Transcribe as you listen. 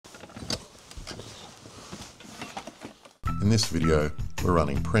In this video, we're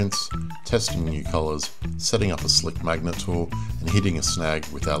running prints, testing new colours, setting up a slick magnet tool, and hitting a snag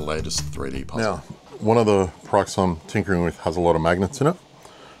with our latest 3D puzzle. Now, one of the products I'm tinkering with has a lot of magnets in it.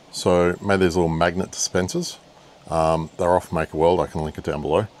 So made these little magnet dispensers. They're off Make a World, I can link it down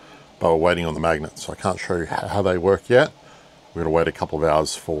below. But we're waiting on the magnets, so I can't show you how they work yet. We're gonna wait a couple of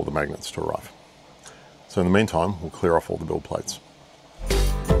hours for the magnets to arrive. So in the meantime, we'll clear off all the build plates.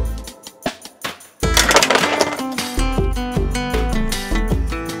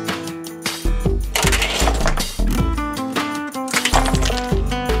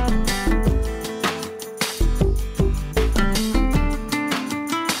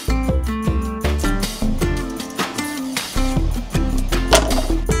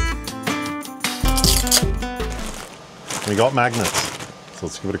 We got magnets, so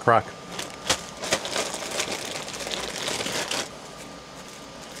let's give it a crack.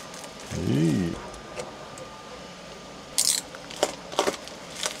 Eee.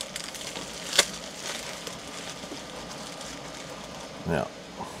 Now,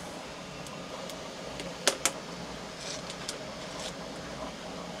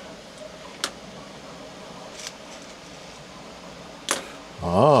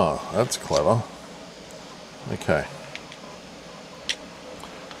 that's clever. Okay.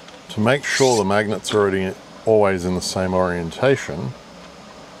 To make sure the magnets are always in the same orientation,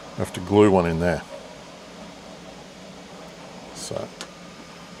 you have to glue one in there. So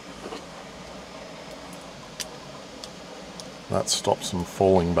that stops them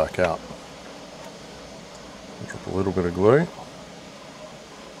falling back out. Drop a little bit of glue.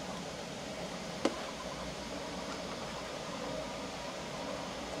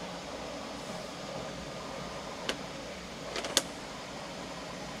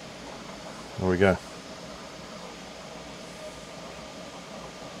 There we go.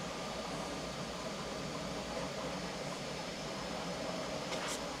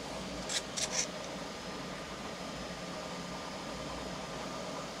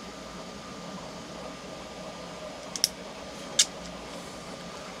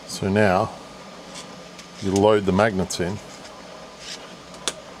 So now you load the magnets in.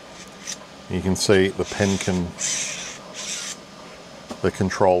 You can see the pen they're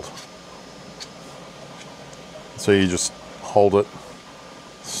controlled. So you just hold it,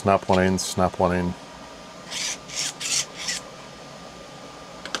 snap one in, snap one in.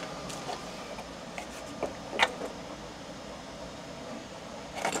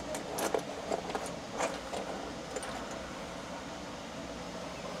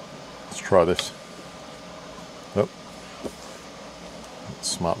 Let's try this. Yep.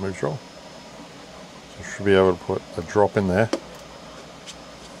 Smart move drill. So I should be able to put a drop in there.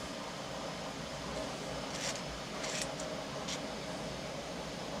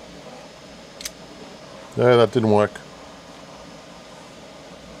 Yeah, that didn't work.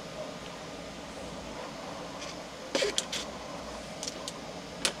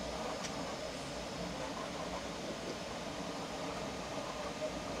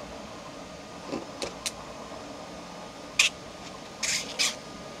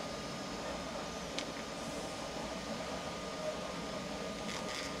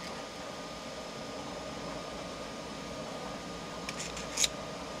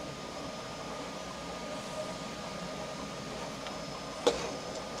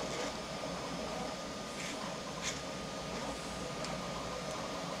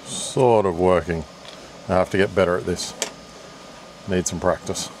 Sort of working. I have to get better at this. Need some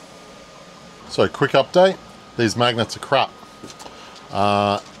practice. So quick update, these magnets are crap.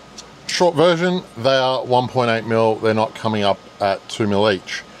 Short version, they are 1.8 mil, they're not coming up at 2 mil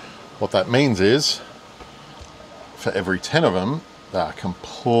each. What that means is, for every 10 of them, they are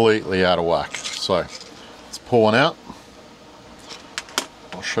completely out of whack. So let's pour one out.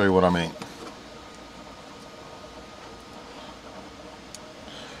 I'll show you what I mean.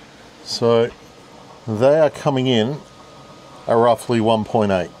 So they are coming in at roughly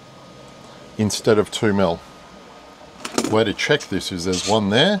 1.8 instead of 2 mil. Way to check this is there's one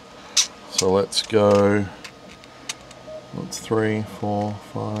there. So let's go, that's 3, 4,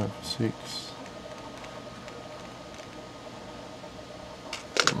 5, 6.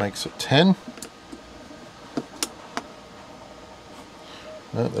 That makes it 10.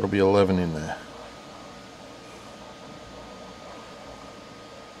 No, that'll be 11 in there.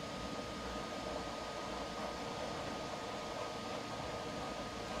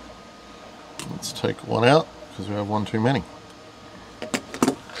 Let's take one out because we have one too many.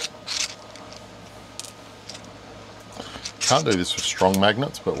 Can't do this with strong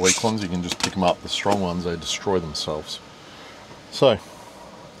magnets, but weak ones you can just pick them up. The strong ones, they destroy themselves. So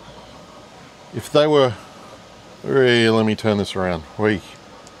if they were Let me turn this around.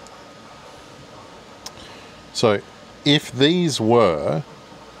 So if these were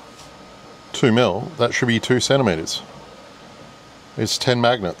 2 mil, that should be 2 centimeters. It's 10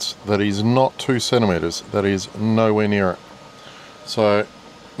 magnets. That is not 2 centimeters. That is nowhere near it. So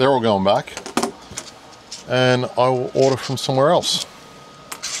they're all going back, and I will order from somewhere else.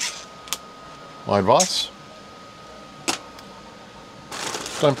 My advice: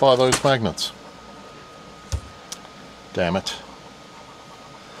 don't buy those magnets. Damn it.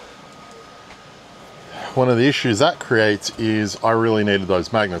 One of the issues that creates is I really needed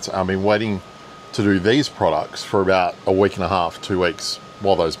those magnets. I've been waiting to do these products for about a week and a half, 2 weeks,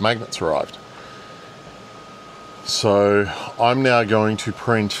 while those magnets arrived. So I'm now going to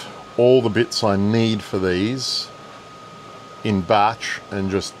print all the bits I need for these in batch, and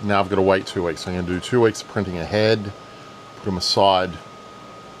just now I've got to wait 2 weeks. I'm going to do 2 weeks of printing ahead, put them aside,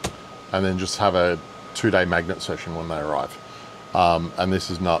 and then just have a 2-day magnet session when they arrive. And this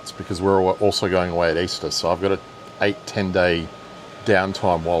is nuts because we're also going away at Easter, so I've got an 8-10 day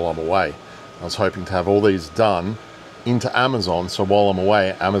downtime while I'm away. I was hoping to have all these done into Amazon, so while I'm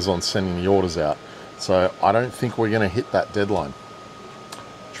away, Amazon's sending the orders out. So I don't think we're going to hit that deadline,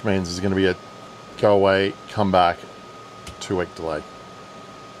 which means there's going to be a go away, come back, 2-week delay.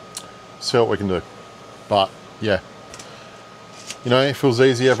 See what we can do. But yeah, you know, if it was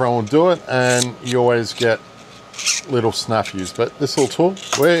easy, everyone would do it, and you always get little snafus. But this little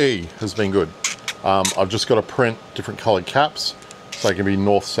tool, has been good. I've just got to print different colored caps so they can be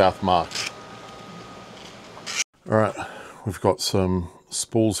north-south marked. All right, we've got some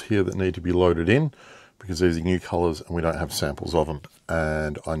spools here that need to be loaded in because these are new colors and we don't have samples of them,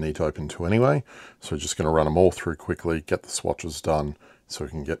 and I need to open 2 anyway. So we're just going to run them all through quickly, get the swatches done so we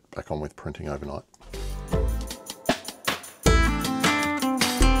can get back on with printing overnight.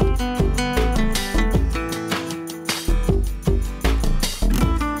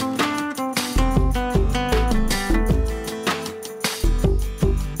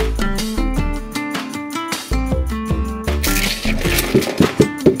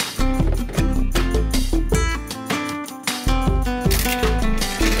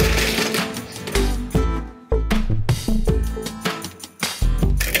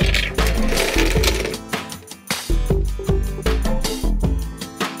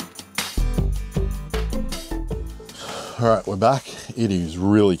 All right, we're back. It is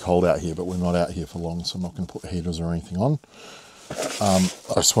really cold out here, but we're not out here for long, so I'm not going to put heaters or anything on. I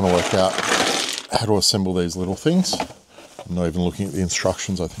just want to work out how to assemble these little things. I'm not even looking at the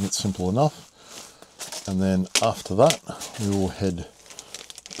instructions. I think it's simple enough. And then after that, we will head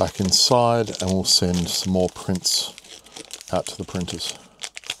back inside and we'll send some more prints out to the printers.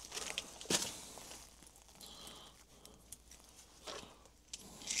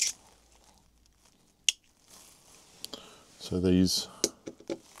 So these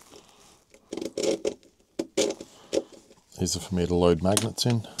are for me to load magnets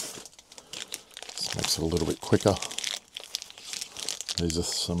in. This makes it a little bit quicker. These are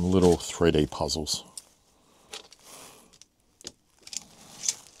some little 3D puzzles.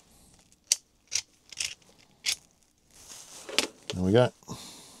 There we go.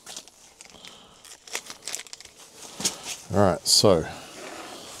 All right, so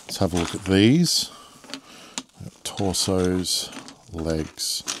let's have a look at these. Torsos,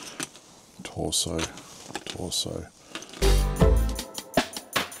 legs, torso, torso.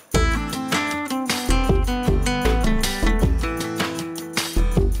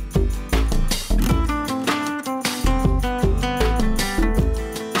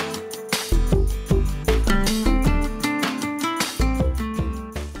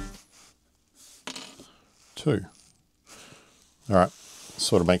 Two. All right,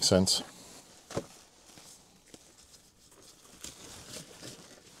 sort of makes sense.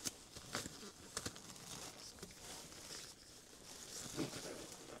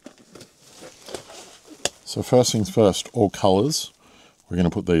 So first things first, all colors, we're going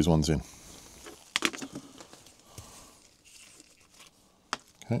to put these ones in.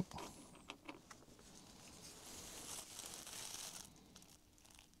 Okay.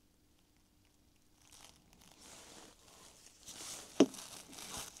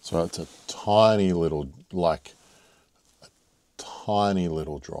 So it's a tiny little, like a tiny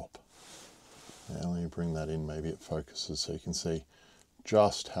little drop. Now let me bring that in, maybe it focuses so you can see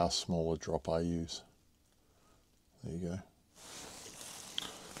just how small a drop I use. There you go.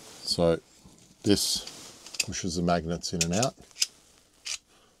 So this pushes the magnets in and out.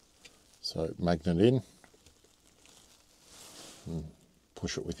 So magnet in, and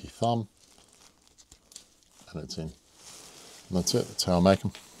push it with your thumb, and it's in. And that's it, that's how I make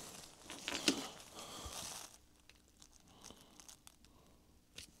them.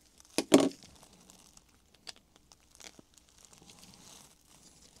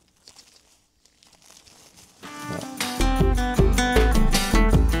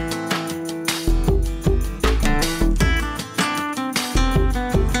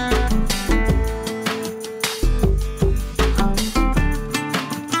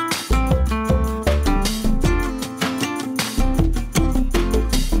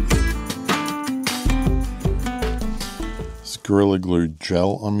 Gorilla Glue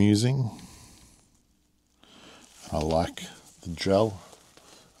gel I'm using. I like the gel.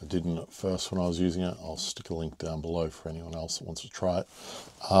 I didn't at first when I was using it. I'll stick a link down below for anyone else that wants to try it.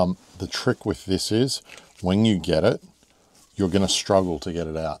 The trick with this is when you get it, you're going to struggle to get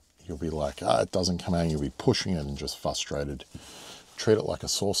it out. You'll be like, it doesn't come out, and you'll be pushing it and just frustrated. Treat it like a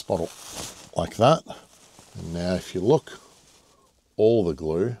sauce bottle, like that. And now if you look, all the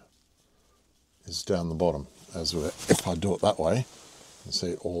glue is down the bottom. If I do it that way, you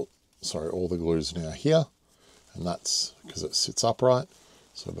see all the glue is now here, and that's because it sits upright.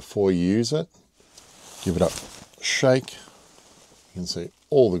 So before you use it, give it a shake. You can see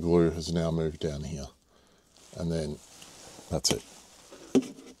all the glue has now moved down here, and then that's it.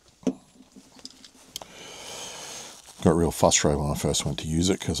 Got real frustrated when I first went to use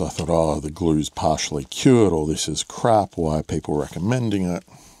it because I thought, oh, the glue's partially cured, or this is crap, why are people recommending it?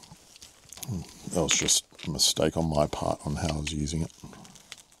 That was just a mistake on my part on how I was using it.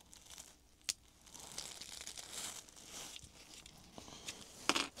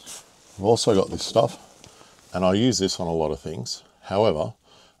 I've also got this stuff, and I use this on a lot of things. However,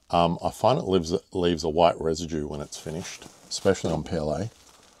 I find it leaves a white residue when it's finished, especially on PLA.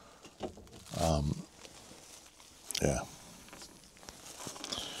 Yeah,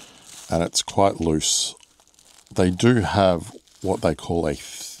 and it's quite loose. They do have what they call a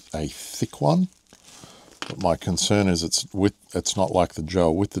thick one, but my concern is it's not like the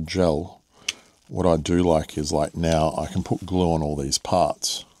gel. With the gel, what I do like is, like, now I can put glue on all these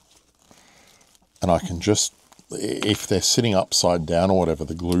parts, and I can just, if they're sitting upside down or whatever,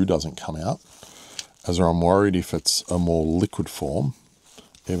 the glue doesn't come out. As I'm worried if it's a more liquid form,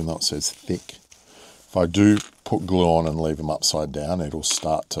 even though it says thick, if I do put glue on and leave them upside down, it'll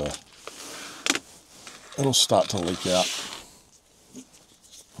start to leak out.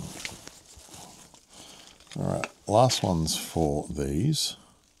 All right, last one's for these.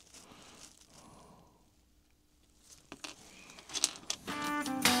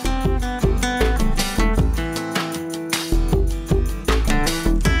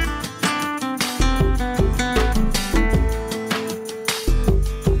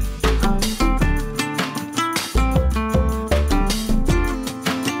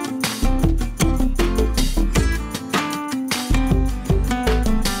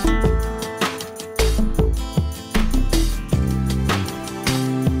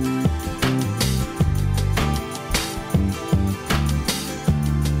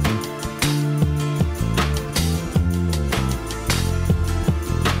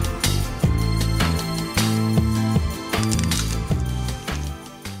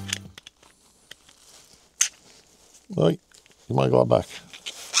 Right, you might go back.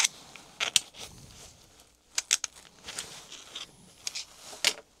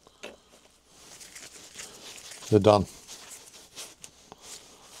 They're done.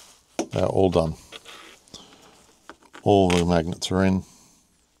 They're all done. All the magnets are in.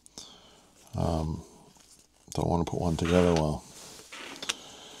 Don't want to put one together. Well,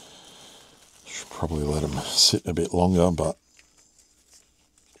 should probably let them sit a bit longer, but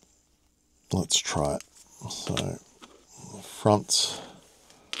let's try it. So, front,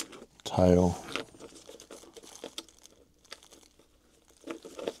 tail.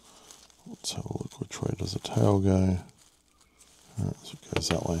 Let's have a look, which way does the tail go? Alright, so it goes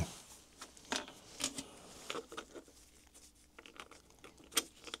that way.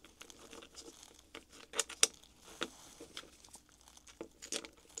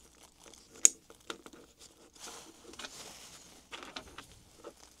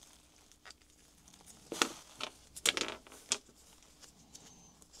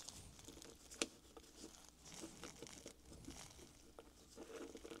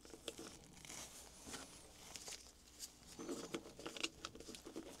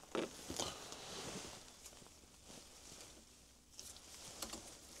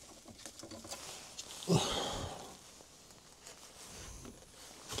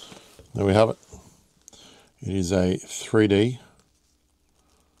 There we have it. It is a 3D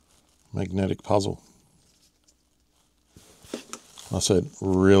magnetic puzzle. I said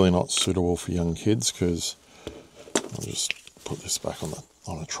really not suitable for young kids because I'll just put this back on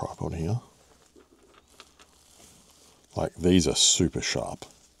a tripod here. Like, these are super sharp.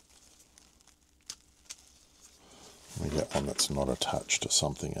 Let me get one that's not attached to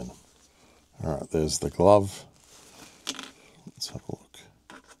something in. Alright, there's the glove. Let's have a look.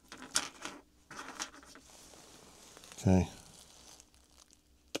 Okay,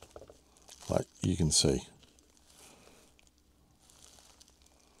 like you can see.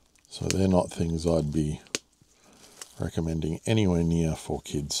 So they're not things I'd be recommending anywhere near for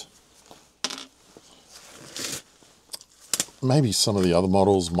kids. maybe some of the other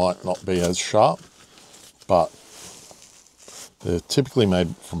models might not be as sharp, but they're typically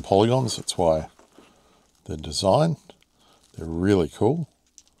made from polygons. That's why they're designed. They're really cool.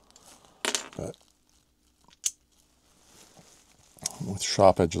 But with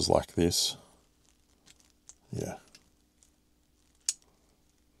sharp edges like this, yeah.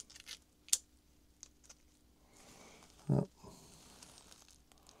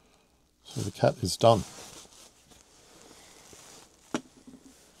 So the cat is done.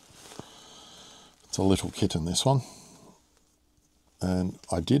 It's a little kitten, this one. And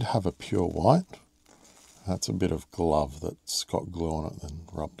I did have a pure white. That's a bit of glove that's got glue on it then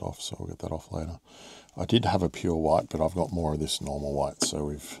rubbed off, so we'll get that off later. I did have a pure white, but I've got more of this normal white, so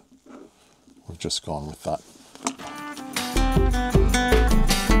we've just gone with that.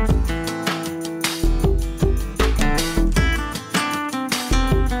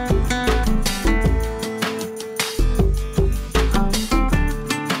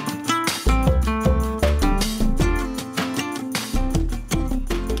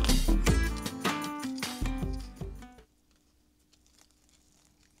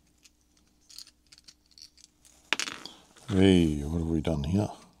 Hey, what have we done here?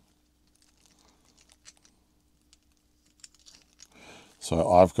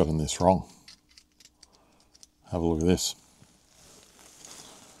 So I've gotten this wrong. Have a look at this.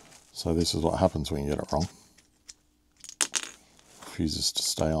 So this is what happens when you get it wrong. Refuses to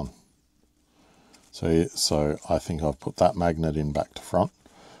stay on. So I think I've put that magnet in back to front,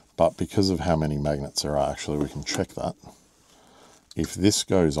 but because of how many magnets there are, actually we can check that. If this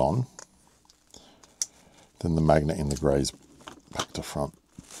goes on, then the magnet in the grey's back to front.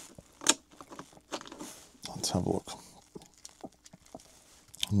 Let's have a look.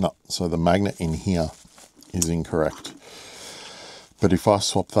 No, so the magnet in here is incorrect. But if I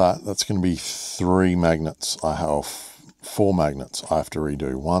swap that, that's going to be 3 magnets. I have 4 magnets. I have to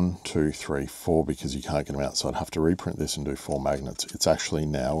redo 1, 2, 3, 4 because you can't get them out. So I'd have to reprint this and do 4 magnets. It's actually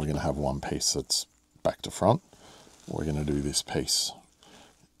now we're going to have one piece that's back to front. We're going to do this piece.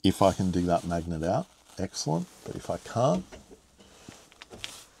 If I can dig that magnet out, excellent, but if I can't,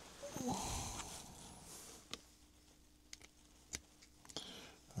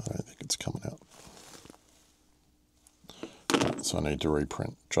 I don't think it's coming out. Right, so I need to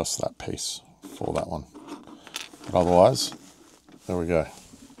reprint just that piece for that one. But otherwise, there we go.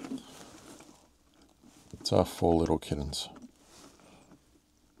 It's our 4 little kittens.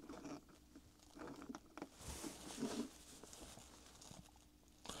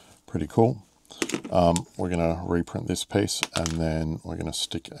 Pretty cool. We're going to reprint this piece and then we're going to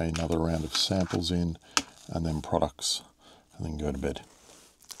stick another round of samples in and then products and then go to bed.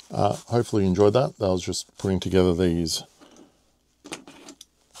 Hopefully you enjoyed that. I was just putting together these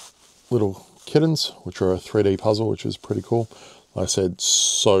little kittens, which are a 3D puzzle, which is pretty cool. Like I said,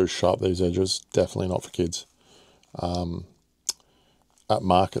 so sharp these edges, definitely not for kids. At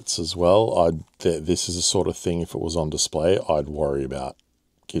markets as well, this is the sort of thing, if it was on display, I'd worry about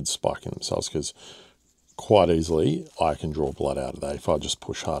kids spiking themselves because quite easily I can draw blood out of that if I just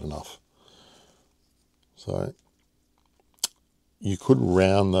push hard enough. So you could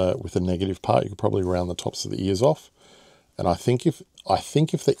round with the negative part, you could probably round the tops of the ears off. And I think if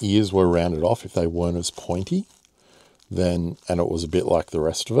the ears were rounded off, if they weren't as pointy, then, and it was a bit like the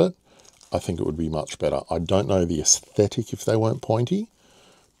rest of it, I think it would be much better. I don't know the aesthetic if they weren't pointy,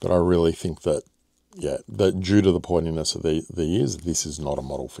 but I really think that, yeah, that due to the pointiness of the ears, this is not a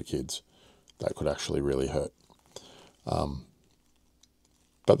model for kids. That could actually really hurt.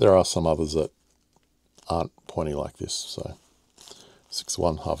 But there are some others that aren't pointy like this. So 6 of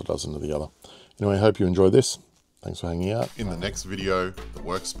one, half a dozen of the other. Anyway, I hope you enjoyed this. Thanks for hanging out. In the next video, the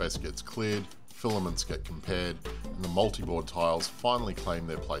workspace gets cleared, filaments get compared, and the multi-board tiles finally claim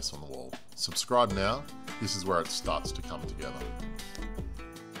their place on the wall. Subscribe now. This is where it starts to come together.